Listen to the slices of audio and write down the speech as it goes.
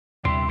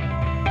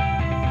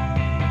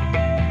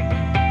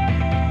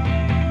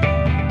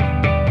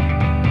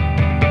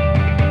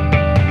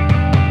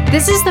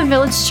This is the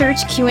Village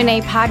Church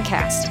Q&A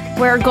podcast,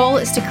 where our goal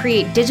is to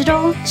create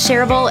digital,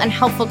 shareable, and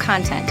helpful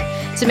content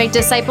to make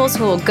disciples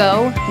who will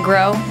go,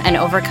 grow, and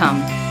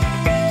overcome.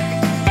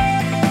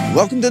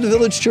 Welcome to the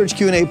Village Church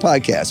Q&A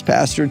podcast.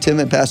 Pastor Tim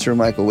and Pastor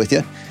Michael with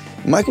you.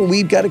 Michael,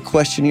 we've got a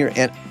question here,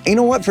 and you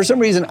know what? For some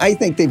reason, I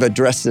think they've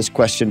addressed this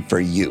question for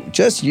you,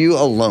 just you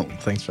alone.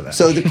 Thanks for that.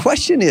 So the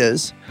question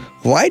is,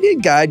 why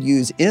did God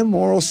use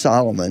immoral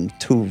Solomon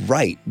to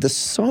write the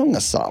Song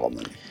of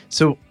Solomon?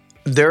 So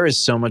there is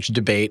so much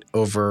debate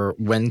over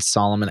when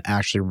Solomon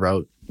actually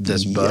wrote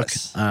this book.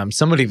 Yes.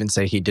 Some would even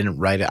say he didn't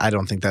write it. I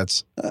don't think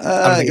that's fair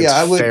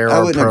I or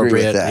wouldn't appropriate.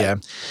 agree with that. Yeah.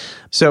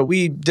 So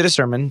we did a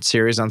sermon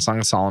series on Song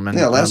of Solomon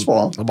last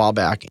fall. a while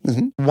back.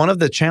 Mm-hmm. One of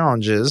the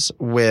challenges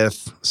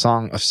with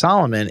Song of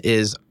Solomon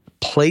is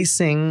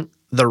placing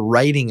the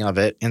writing of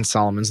it in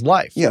Solomon's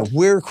life. Yeah,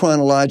 where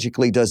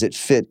chronologically does it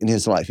fit in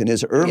his life? In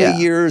his early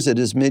years, at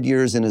his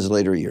mid-years, and his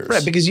later years?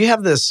 Right, because you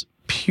have this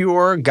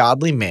pure,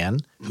 godly man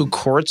who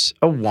courts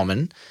a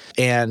woman,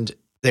 and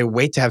they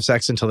wait to have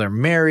sex until they're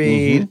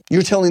married. Mm-hmm.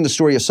 You're telling the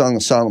story of Song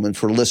of Solomon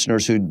for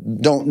listeners who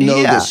don't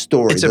know this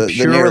story. It's a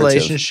pure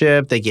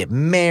relationship. They get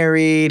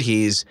married.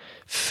 He's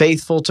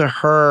faithful to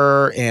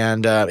her.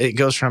 And it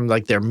goes from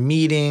like their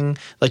meeting,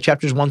 like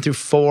chapters 1 through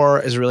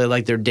 4 is really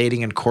like their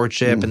dating and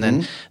courtship. Mm-hmm. And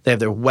then they have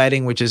their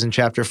wedding, which is in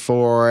chapter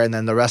 4. And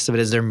then the rest of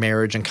it is their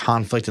marriage and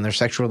conflict and their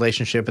sexual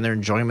relationship and their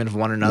enjoyment of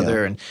one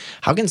another. Yeah. And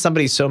how can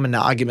somebody so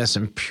monogamous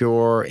and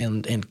pure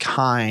and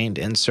kind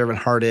and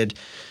servant-hearted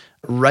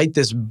write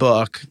this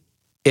book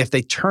if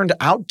they turned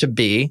out to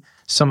be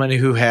somebody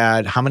who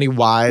had how many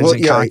wives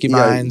and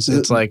concubines? Yeah.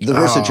 It's like the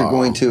verse that you're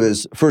going to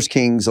is 1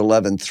 Kings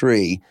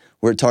 11:3,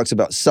 where it talks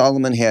about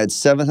Solomon had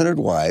 700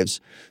 wives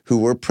who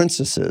were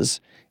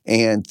princesses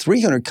and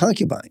 300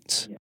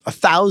 concubines.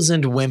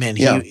 1,000 women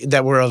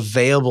that were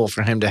available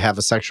for him to have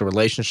a sexual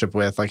relationship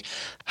with. Like,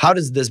 how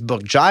does this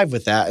book jive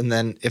with that? And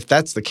then if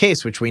that's the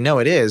case, which we know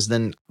it is,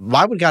 then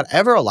why would God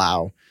ever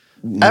allow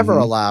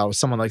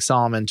someone like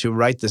Solomon to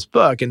write this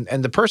book? And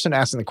the person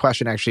asking the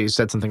question actually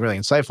said something really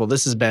insightful.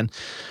 This has been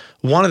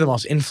one of the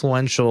most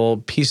influential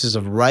pieces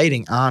of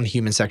writing on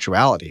human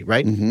sexuality,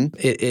 right? Mm-hmm.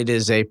 It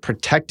is a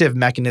protective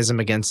mechanism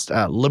against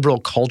liberal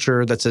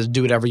culture that says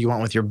do whatever you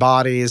want with your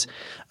bodies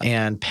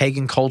and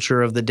pagan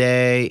culture of the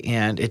day.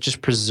 And it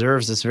just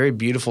preserves this very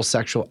beautiful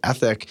sexual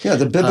ethic. Yeah,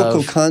 the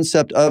biblical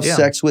concept of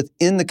sex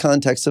within the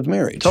context of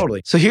marriage.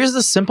 Totally. So here's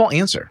the simple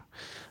answer.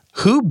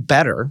 Who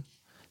better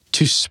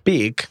to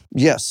speak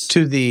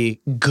to the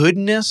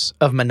goodness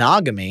of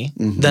monogamy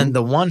than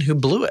the one who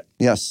blew it?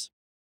 Yes.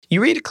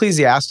 You read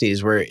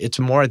Ecclesiastes where it's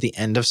more at the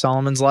end of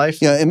Solomon's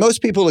life. Yeah, and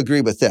most people agree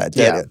with that.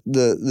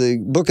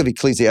 The book of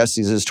Ecclesiastes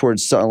is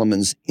towards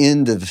Solomon's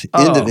end of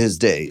his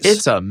days.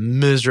 It's a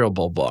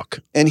miserable book.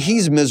 And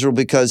he's miserable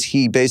because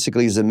he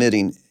basically is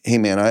admitting, hey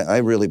man, I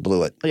really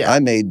blew it. Yeah. I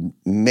made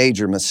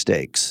major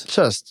mistakes.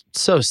 Just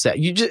so sad.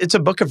 It's a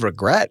book of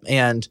regret.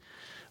 And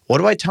what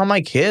do I tell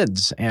my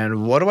kids?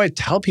 And what do I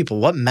tell people?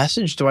 What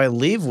message do I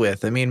leave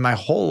with? I mean, my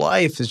whole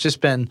life has just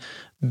been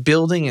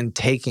building and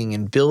taking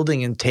and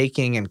building and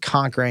taking and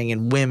conquering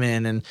and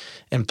women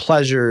and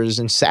pleasures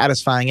and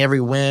satisfying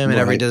every whim and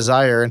every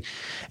desire. And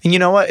you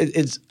know what?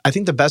 I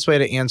think the best way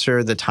to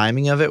answer the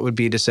timing of it would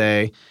be to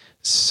say,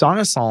 Song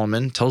of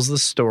Solomon tells the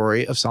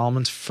story of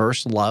Solomon's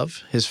first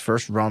love, his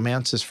first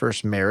romance, his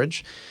first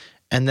marriage.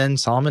 And then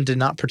Solomon did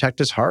not protect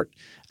his heart.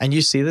 And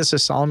you see this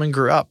as Solomon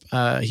grew up.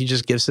 He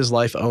just gives his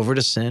life over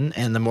to sin.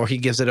 And the more he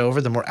gives it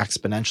over, the more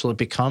exponential it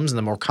becomes and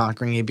the more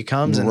conquering he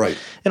becomes.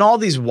 And all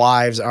these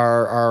wives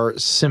are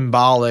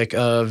symbolic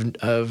of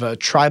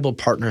tribal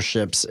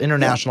partnerships,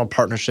 international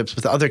partnerships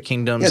with other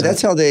kingdoms. Yeah,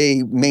 that's how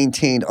they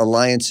maintained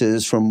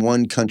alliances from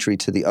one country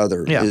to the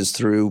other is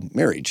through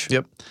marriage.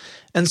 Yep.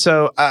 And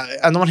so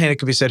on the one hand, it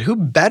could be said, who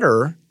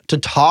better to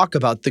talk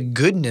about the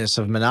goodness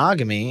of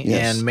monogamy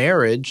and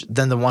marriage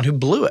than the one who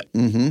blew it?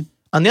 Mm-hmm.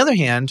 On the other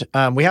hand,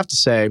 we have to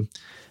say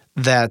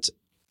that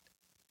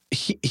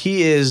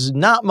he is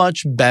not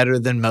much better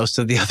than most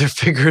of the other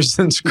figures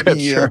in Scripture.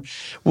 Yeah.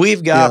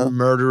 We've got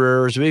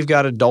murderers, we've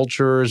got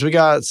adulterers, we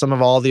got some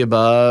of all the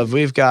above,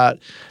 we've got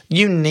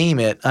you name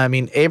it. I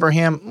mean,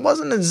 Abraham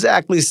wasn't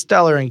exactly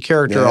stellar in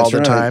character all the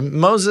time.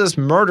 Moses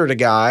murdered a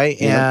guy,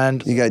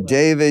 and you got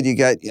David.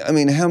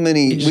 How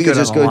many? We could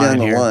just go down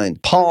the line.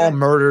 Paul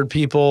murdered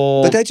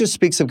people, but that just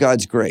speaks of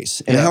God's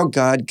grace and how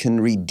God can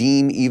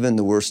redeem even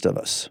the worst of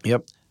us.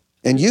 Yep,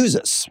 and use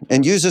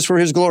us for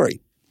His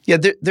glory. Yeah,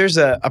 there's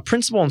a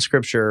principle in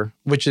Scripture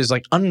which is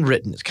like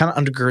unwritten. It kind of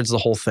undergirds the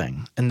whole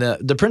thing, and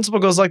the principle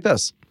goes like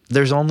this: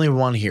 there's only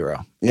one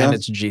hero, and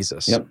it's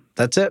Jesus. Yep.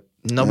 That's it.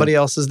 Nobody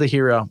else is the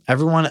hero.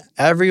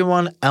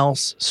 Everyone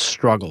else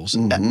struggles.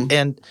 Mm-hmm.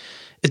 And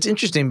it's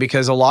interesting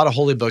because a lot of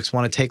holy books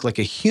want to take like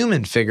a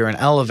human figure and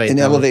elevate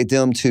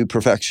them to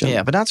perfection.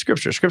 Yeah, but not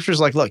Scripture.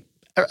 Scripture's like, look,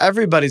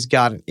 everybody's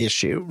got an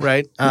issue,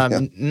 right?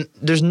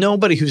 There's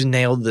nobody who's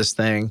nailed this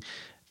thing.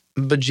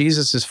 But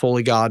Jesus is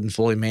fully God and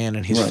fully man,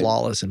 and He's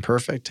flawless and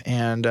perfect.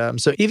 And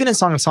so even in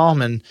Song of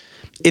Solomon,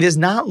 it is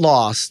not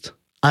lost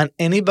on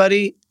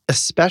anybody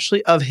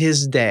especially of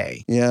his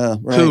day, Yeah,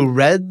 right. who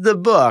read the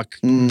book,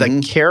 the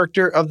Mhm.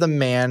 character of the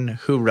man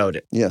who wrote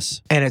it.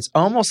 Yes. And it's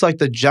almost like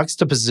the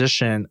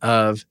juxtaposition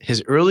of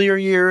his earlier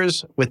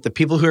years with the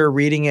people who are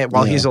reading it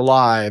while Yeah. he's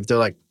alive. They're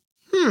like,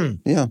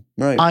 Yeah,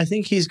 right. I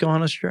think he's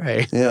gone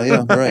astray.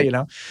 Yeah, right. You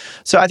know?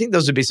 So I think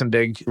those would be some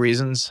big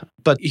reasons.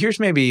 But here's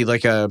maybe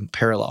like a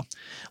parallel.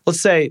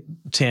 Let's say,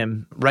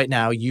 Tim, right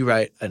now you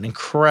write an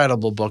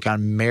incredible book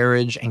on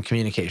marriage and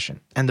communication.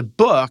 And the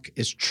book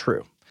is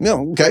true.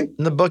 No, okay.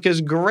 And the book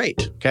is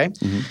great. Okay.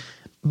 Mhm.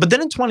 But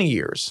then in 20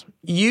 years,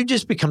 you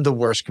just become the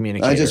worst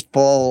communicator. I just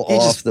fall You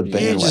off just- the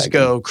bandwagon. You just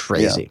go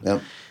crazy. Yeah,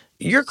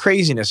 Your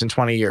craziness in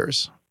 20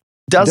 years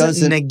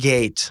doesn't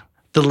negate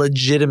the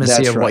legitimacy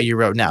That's of what right. you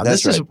wrote now.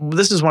 That's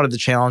This is one of the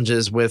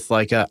challenges with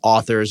like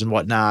authors and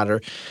whatnot,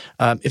 or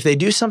if they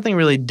do something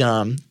really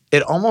dumb,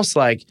 it almost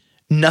like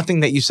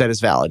nothing that you said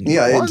is valid.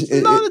 Yeah, Well, it's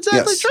not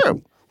exactly yes.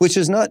 true. Which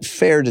is not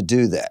fair to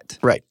do that.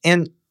 Right.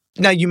 And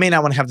now you may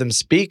not want to have them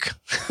speak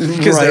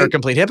because they're a Right.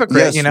 complete hypocrite,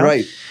 Yes, you know?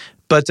 right.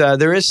 But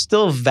there is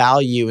still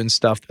value in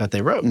stuff that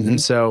they wrote. Mhm.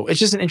 And so it's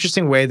just an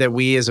interesting way that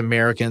we as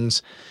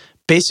Americans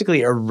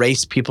basically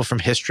erase people from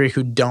history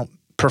who don't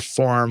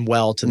perform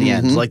well to the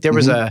end. Mhm, Like there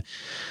was a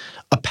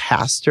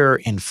pastor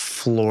in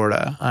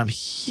Florida,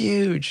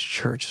 huge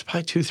church,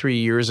 probably 2-3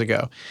 years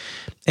ago.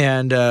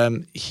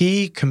 And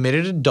he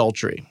committed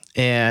adultery.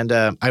 And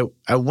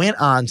I went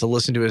on to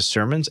listen to his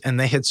sermons, and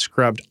they had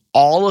scrubbed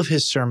all of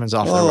his sermons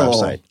off their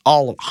website.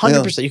 All of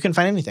 100%. You couldn't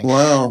find anything.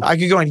 Wow. I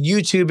could go on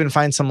YouTube and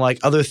find some like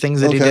other things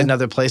that he Okay. did in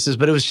other places,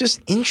 but it was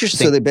just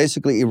interesting. So they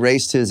basically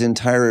erased his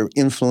entire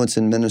influence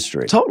in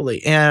ministry.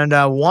 Totally. And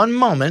one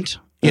moment,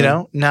 you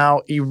know,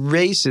 now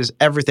erases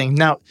everything.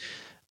 Now,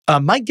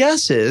 my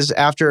guess is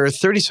after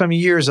 30-some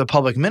years of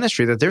public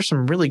ministry that there's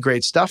some really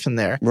great stuff in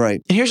there.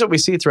 Right. And here's what we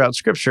see throughout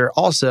Scripture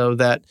also,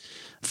 that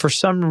for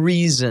some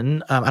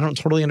reason, I don't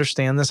totally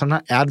understand this. I'm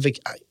not advocate.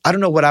 I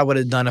don't know what I would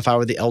have done if I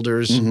were the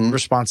elders' Mhm.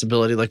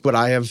 responsibility. Like, would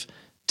I have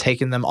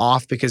taken them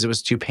off because it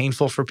was too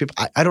painful for people?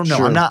 I don't know.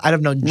 Sure. I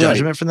have no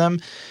judgment for them.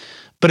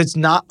 But it's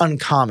not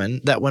uncommon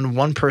that when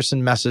one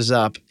person messes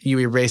up, you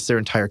erase their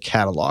entire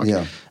catalog.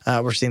 Yeah.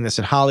 We're seeing this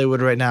in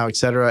Hollywood right now, et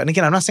cetera. And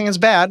again, I'm not saying it's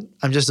bad.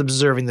 I'm just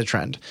observing the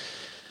trend.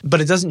 But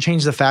it doesn't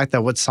change the fact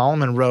that what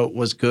Solomon wrote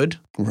was good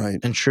Right.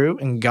 and true,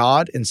 and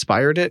God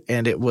inspired it,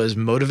 and it was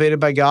motivated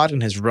by God,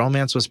 and his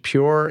romance was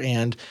pure,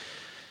 and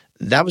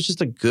that was just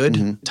a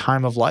good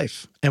time of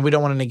life. And we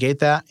don't want to negate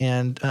that.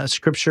 And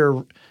Scripture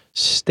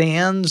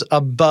stands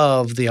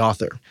above the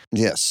author.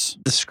 Yes.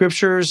 The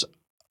Scripture's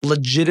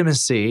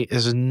legitimacy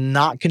is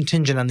not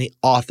contingent on the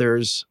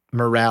author's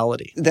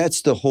morality.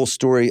 That's the whole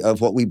story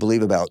of what we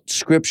believe about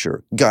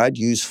Scripture. God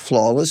used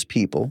flawless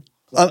people.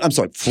 I'm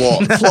sorry,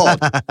 flawed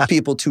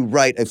people to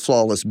write a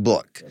flawless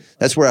book.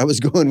 That's where I was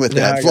going with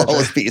Yeah, that I gotcha.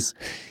 flawless piece.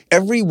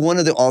 Every one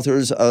of the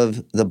authors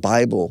of the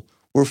Bible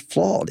were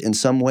flawed in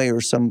some way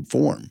or some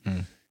form.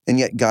 And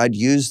yet God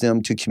used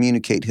them to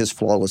communicate his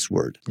flawless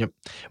word. Yep.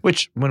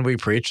 Which, when we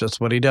preach, that's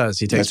what he does.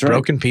 He takes That's right.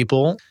 broken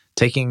people,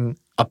 taking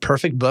a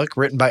perfect book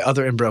written by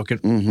other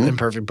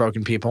imperfect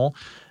broken people,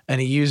 and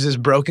he uses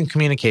broken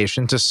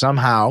communication to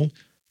somehow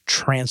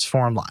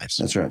transform lives.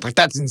 That's right. Like,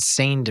 that's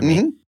insane to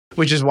me.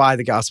 Which is why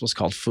the gospel is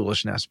called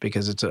foolishness,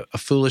 because it's a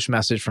foolish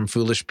message from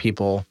foolish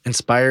people,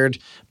 inspired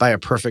by a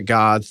perfect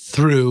God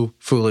through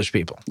foolish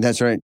people. That's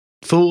right.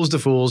 Fools to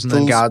fools, and then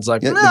Fools. God's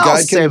like, Yeah, I'll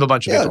save a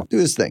bunch of people. do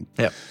his thing.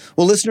 Yep.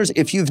 Well, listeners,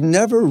 if you've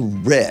never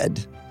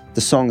read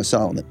the Song of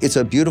Solomon, it's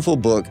a beautiful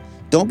book.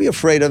 Don't be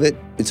afraid of it.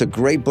 It's a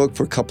great book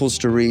for couples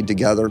to read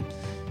together.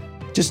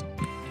 Just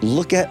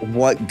look at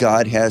what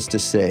God has to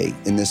say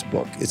in this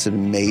book. It's an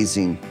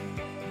amazing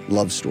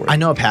love story. I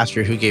know a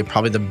pastor who gave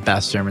probably the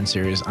best sermon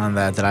series on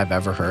that I've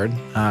ever heard.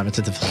 It's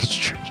at the Village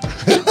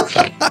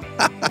Church.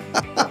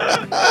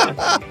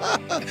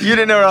 You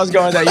didn't know where I was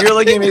going with that. You're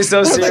looking at me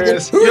so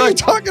serious. Who are You're you like,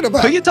 talking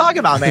about? who you talking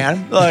about,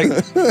 man? Like,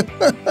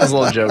 that's a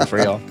little joke for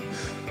y'all.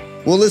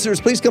 Well, listeners,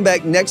 please come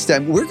back next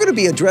time. We're going to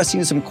be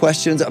addressing some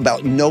questions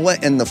about Noah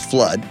and the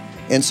flood.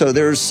 And so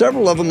there's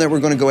several of them that we're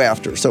going to go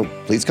after. So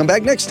please come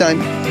back next time.